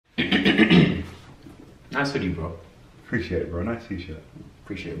Nice hoodie, bro. Appreciate it, bro. Nice t-shirt.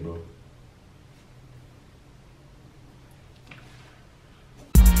 Appreciate it, bro.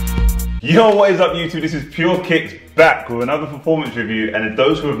 Yo, what is up YouTube? This is PureKicks back with another performance review, and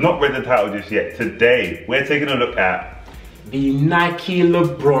those who have not read the title just yet, today we're taking a look at the Nike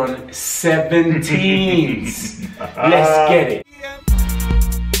Lebron 17s. Let's get it.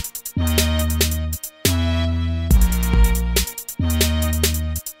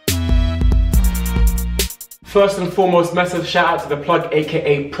 First and foremost, massive shout out to the plug,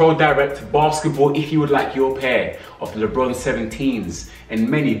 aka Pro Direct Basketball. If you would like your pair of the Lebron 17s and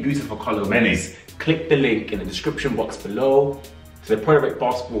many beautiful colorways, click the link in the description box below to the Pro Direct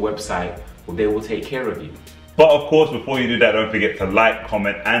Basketball website, where they will take care of you. But of course, before you do that, don't forget to like,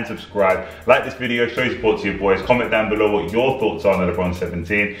 comment and subscribe. Like this video, show your support to your boys. Comment down below what your thoughts are on the Lebron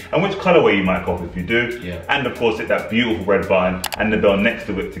 17 and which colorway you might cop if you do. Yeah. And of course, hit that beautiful red button and the bell next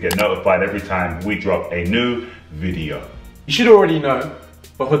to it to get notified every time we drop a new video. You should already know,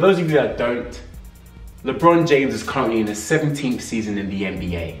 but for those of you that don't, LeBron James is currently in his 17th season in the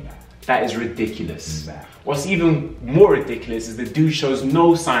NBA. That is ridiculous. What's even more ridiculous is the dude shows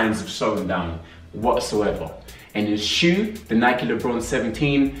no signs of slowing down whatsoever. And his shoe, the Nike LeBron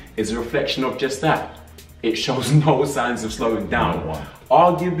 17, is a reflection of just that. It shows no signs of slowing down.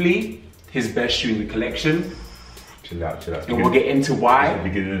 Arguably, his best shoe in the collection. Chill out, chill out. And we'll get into why. At the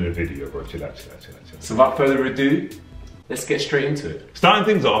beginning of the video, bro. Chill out, chill out, chill out, chill out. So without further ado, let's get straight into it. Starting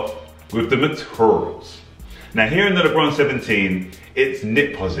things off with the materials. Now here in the LeBron 17, it's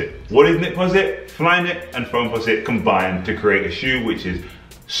Knitposit. What is Knitposit? Flyknit and Foamposite combined to create a shoe which is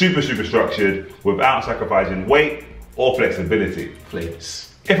super structured without sacrificing weight or flexibility. Flavors.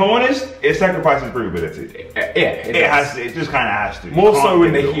 If I'm honest, it sacrifices breathability. Yeah, it just kind of has to. More so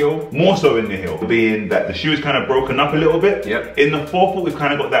in the heel. More so in the heel. Being that the shoe is kind of broken up a little bit. Yep. In the forefoot, we've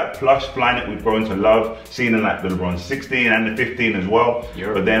kind of got that plush Flyknit we've grown to love, seen in like the LeBron 16 and the 15 as well.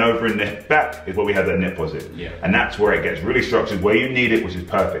 Yep. But then over in the back is where we have that Knitposit. Yeah. And that's where it gets really structured, where you need it, which is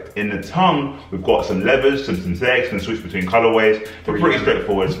perfect. In the tongue, we've got some levers, some synthetics, can switch between colorways, but pretty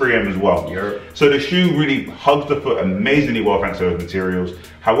straightforward. It's 3M as well. Yep. So the shoe really hugs the foot amazingly well thanks to those materials.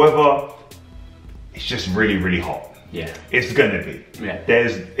 However, it's just really hot. Yeah. It's gonna be. Yeah.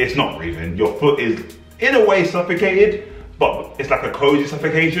 It's not breathing. Your foot is in a way suffocated, but it's like a cozy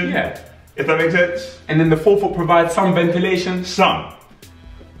suffocation. Yeah. If that makes sense. And then the forefoot provides some ventilation. Some,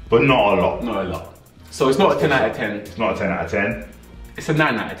 but not a lot. Not a lot. So it's not a 10 out of 10. It's not a 10 out of 10. It's a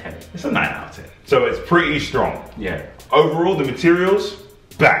 9 out of 10. It's a 9 out of 10. So it's pretty strong. Yeah. Overall, the materials,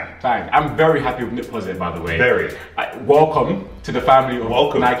 bang. Bang. I'm very happy with Knitposit, by the way. Very. Welcome to the family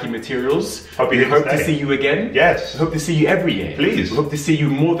of Nike materials. We hope to see you again. Yes. We hope to see you every year. Please. We hope to see you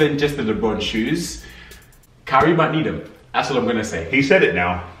more than just the LeBron shoes. Kyrie might need them. That's what I'm going to say. He said it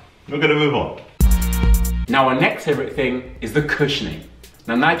now. We're going to move on. Now, our next favorite thing is the cushioning.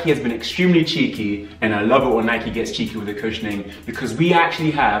 Now, Nike has been extremely cheeky, and I love it when Nike gets cheeky with the cushioning, because we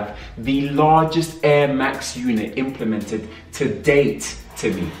actually have the largest Air Max unit implemented to date,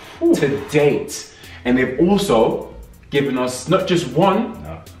 Timmy. Ooh. To date. And they've also given us not just one,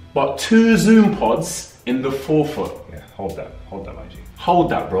 but 2 Zoom pods in the forefoot. Yeah, hold that, my G. Hold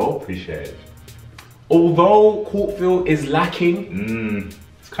that, bro. Appreciate it. Although court feel is lacking,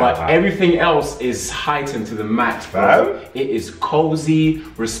 but everything else is heightened to the max, bro. It is cozy,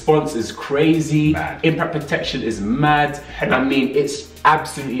 response is crazy, impact protection is mad. I mean, it's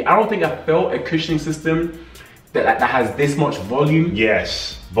absolutely, I don't think I felt a cushioning system that has this much volume.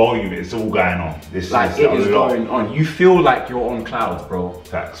 Yes, volume, it's all going on. This like, it is going on. You feel like you're on clouds, bro.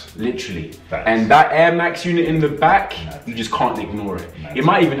 Facts. Literally. Facts. And that Air Max unit in the back, you just can't ignore it. It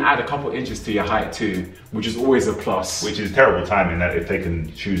might even add a couple inches to your height too, which is always a plus. Which is terrible timing that if they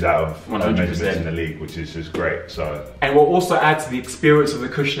can choose out of 100% measurements in the league, which is just great. So. And what also adds to the experience of the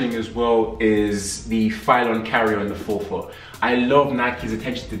cushioning as well is the Phylon carrier on the forefoot. I love Nike's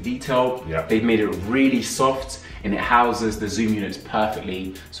attention to detail. Yep. They've made it really soft, and it houses the Zoom units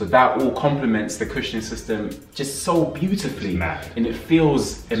perfectly. So that all complements the cushioning system just so beautifully. And it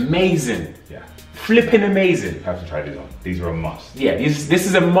feels amazing. Yeah. Flipping amazing. You have to try these on. These are a must. Yeah, this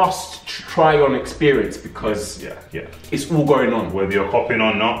is a must try on experience because it's all going on. Whether you're copping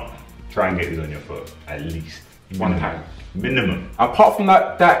or not, try and get these on your foot at least. One time. Minimum. Apart from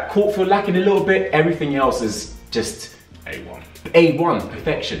that court feel lacking a little bit, everything else is just A1. A1,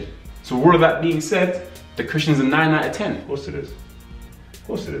 perfection. So all of that being said, the cushion's a 9 out of 10. Of course it is. Of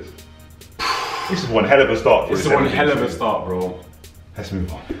course it is. This is one hell of a start. This is one hell of a start, bro. Let's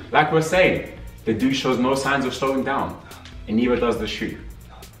move on. Like we're saying, the dude shows no signs of slowing down, and neither does the shoe.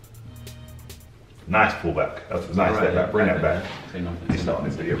 Nice pullback. That's a nice step back. Bring that back. It's not on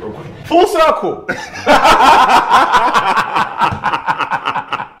this video, bro. Full circle.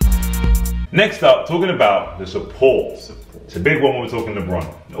 Next up, talking about the support. It's a big one when we're talking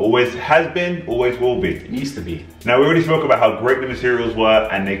LeBron. It always has been, always will be. It used to be. Now, we already spoke about how great the materials were,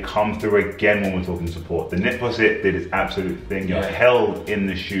 and they come through again when we're talking support. The knit posit did its absolute thing. You're held in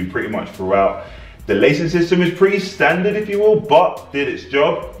the shoe pretty much throughout. The lacing system is pretty standard, if you will, but did its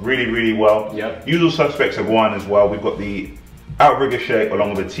job really, really well. Yep. Usual suspects of one as well. We've got the outrigger shape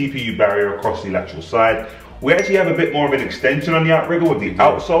along with a TPU barrier across the lateral side. We actually have a bit more of an extension on the outrigger with the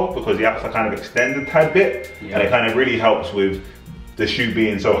outsole, because the outsole kind of extends a tad bit, and it kind of really helps with the shoe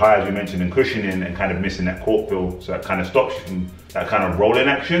being so high, as we mentioned, and cushioning and kind of missing that cork feel, so that kind of stops you from that kind of rolling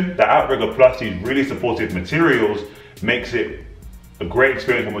action. The outrigger plus these really supportive materials makes it a great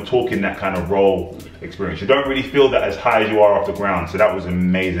experience when we're talking that kind of roll experience. You don't really feel that as high as you are off the ground, so that was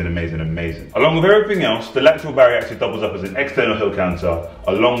amazing, amazing, amazing. Along with everything else, the lateral barrier actually doubles up as an external heel counter,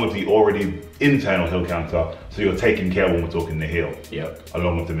 along with the already internal heel counter, so you're taking care when we're talking the heel,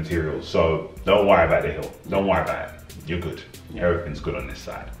 along with the materials. So don't worry about the heel, don't worry about it, you're good. Everything's good on this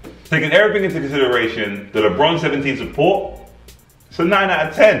side. Taking everything into consideration, the LeBron 17 support, it's a 9 out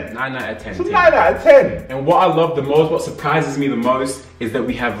of 10. 9 out of 10. It's a 9 out of 10. And what I love the most, what surprises me the most, is that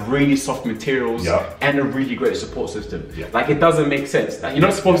we have really soft materials and a really great support system. Like, it doesn't make sense. Like, you're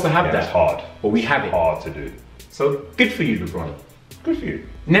not supposed to have that. It's hard. But we have it. Hard to do. So good for you, LeBron. Good for you.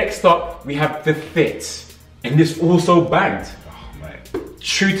 Next up, we have the fit. And this also banged. Oh, mate.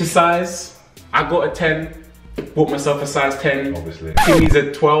 True to size, I got a 10. Bought myself a size 10. Obviously. Timmy's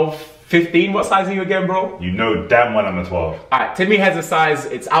a 12. 15, what size are you again, bro? You know damn well I'm a 12. Alright, Timmy has a size,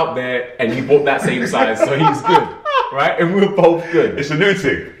 it's out there, and he bought that same size, so he's good. Right? And we're both good. It's a new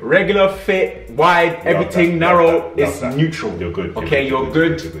thing. Regular, fit, wide, everything narrow, it's neutral. You're good. Okay, you're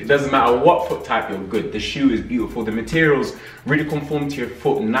good. It doesn't matter what foot type, you're good. The shoe is beautiful. The materials really conform to your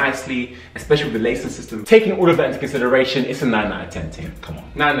foot nicely, especially with the lacing system. Taking all of that into consideration, it's a 9 out of 10, Tim. Come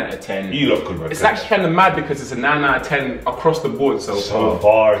on. 9 out of 10. You look good, right? It's actually kind of mad because it's a 9 out of 10 across the board so far. So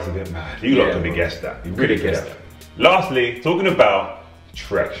far, it's a bit mad. You lot could have guessed that. You really guessed that. Lastly, talking about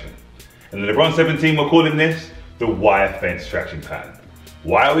traction. In the LeBron 17, we're calling this the wire fence traction pattern.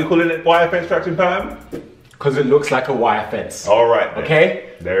 Why are we calling it wire fence traction pattern? Because it looks like a wire fence. All right. Then.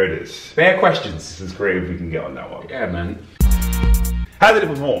 Okay? There it is. Fair questions. This is great if we can get on that one. Yeah, man. How did it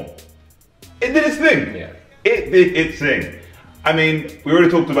perform? It did its thing. Yeah. It did its thing. I mean, we already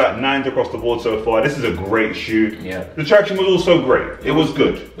talked about 9s across the board so far. This is a great shoe. Yeah. The traction was also great. It was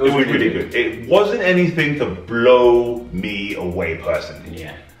good. It was really good. It wasn't anything to blow me away personally.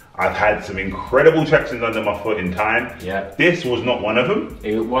 Yeah. I've had some incredible tractions under my foot in time. Yeah. This was not one of them.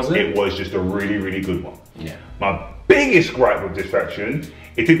 It wasn't? It was just a really, really good one. Yeah. My biggest gripe with this traction,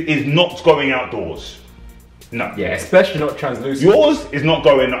 it is not going outdoors. No. Yeah, especially not translucent. Yours is not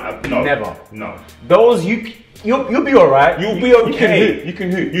going, no. Never. No. Those, you'll be alright. You'll be okay. You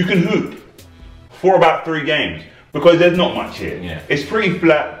can hoop. You can hoop for about 3 games because there's not much here. Yeah. It's pretty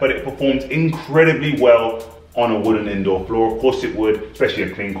flat, but it performs incredibly well on a wooden indoor floor. Of course it would, especially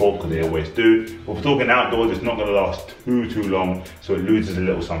a clean court, because they always do. But if we're talking outdoors, it's not going to last too long, so it loses a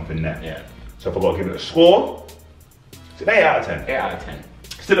little something there. Yeah. So if I've got to give it a score, it's an 8 out of 10. 8 out of 10.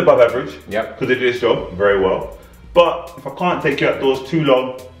 Still above average. Yep. Because they did its job very well. But if I can't take you outdoors too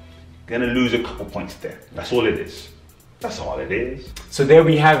long, gonna lose a couple points there. That's all it is. That's all it is. So there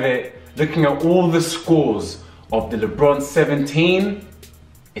we have it. Looking at all the scores of the LeBron 17,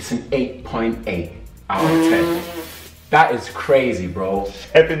 it's an 8.8 out of 10. That is crazy, bro.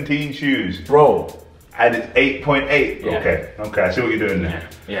 17 shoes. Bro. And it's 8.8. Yeah. Okay, I see what you're doing there.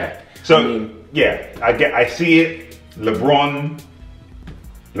 Yeah. So, I mean, yeah, I see it. LeBron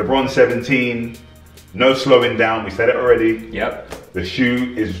 17, no slowing down. We said it already. Yep. The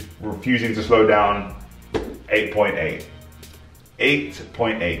shoe is refusing to slow down. 8.8.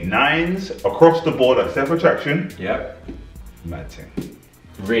 8.8. 9s across the board except for traction. Yep. Mad thing.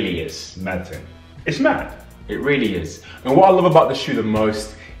 Really is. Mad thing. It's mad. It really is. And what I love about the shoe the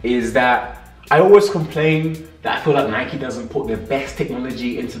most is that I always complain that I feel like Nike doesn't put their best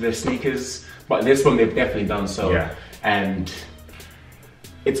technology into their sneakers, but this one they've definitely done so. Yeah. And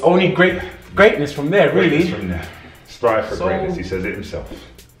it's only greatness from there, really. Greatness from there. Strive for greatness, he says it himself.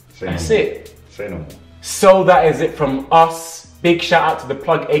 That's it. Say no more. So that is it from us. Big shout out to The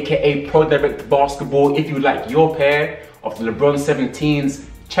Plug, aka Pro Direct Basketball. If you like your pair of the LeBron 17s,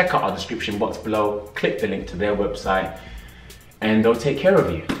 check out our description box below. Click the link to their website and they'll take care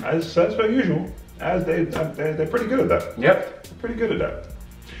of you. As per usual. As they're pretty good at that. Yep. They're pretty good at that.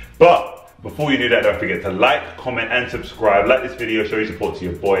 But Before you do that, don't forget to like, comment, and subscribe. Like this video, show your support to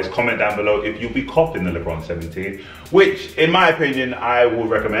your boys. Comment down below if you'll be copping the Lebron 17, which, in my opinion, I will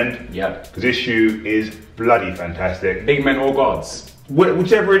recommend. Yeah. Because this shoe is bloody fantastic. Big men or guards?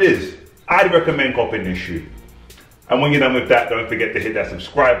 Whichever it is, I'd recommend copping this shoe. And when you're done with that, don't forget to hit that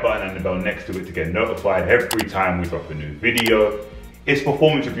subscribe button and the bell next to it to get notified every time we drop a new video. It's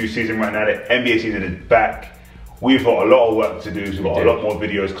performance review season right now. The NBA season is back. We've got a lot of work to do. So we've got a lot more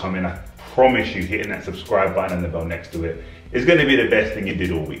videos coming. I promise you, hitting that subscribe button and the bell next to it is going to be the best thing you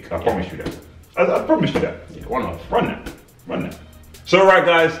did all week. I promise you that. I promise you that. Yeah, one off. Run that. So right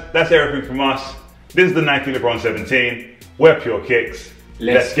guys, that's everything from us. This is the Nike LeBron 17. We're PureKicks.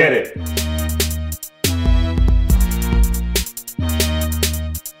 Let's get it.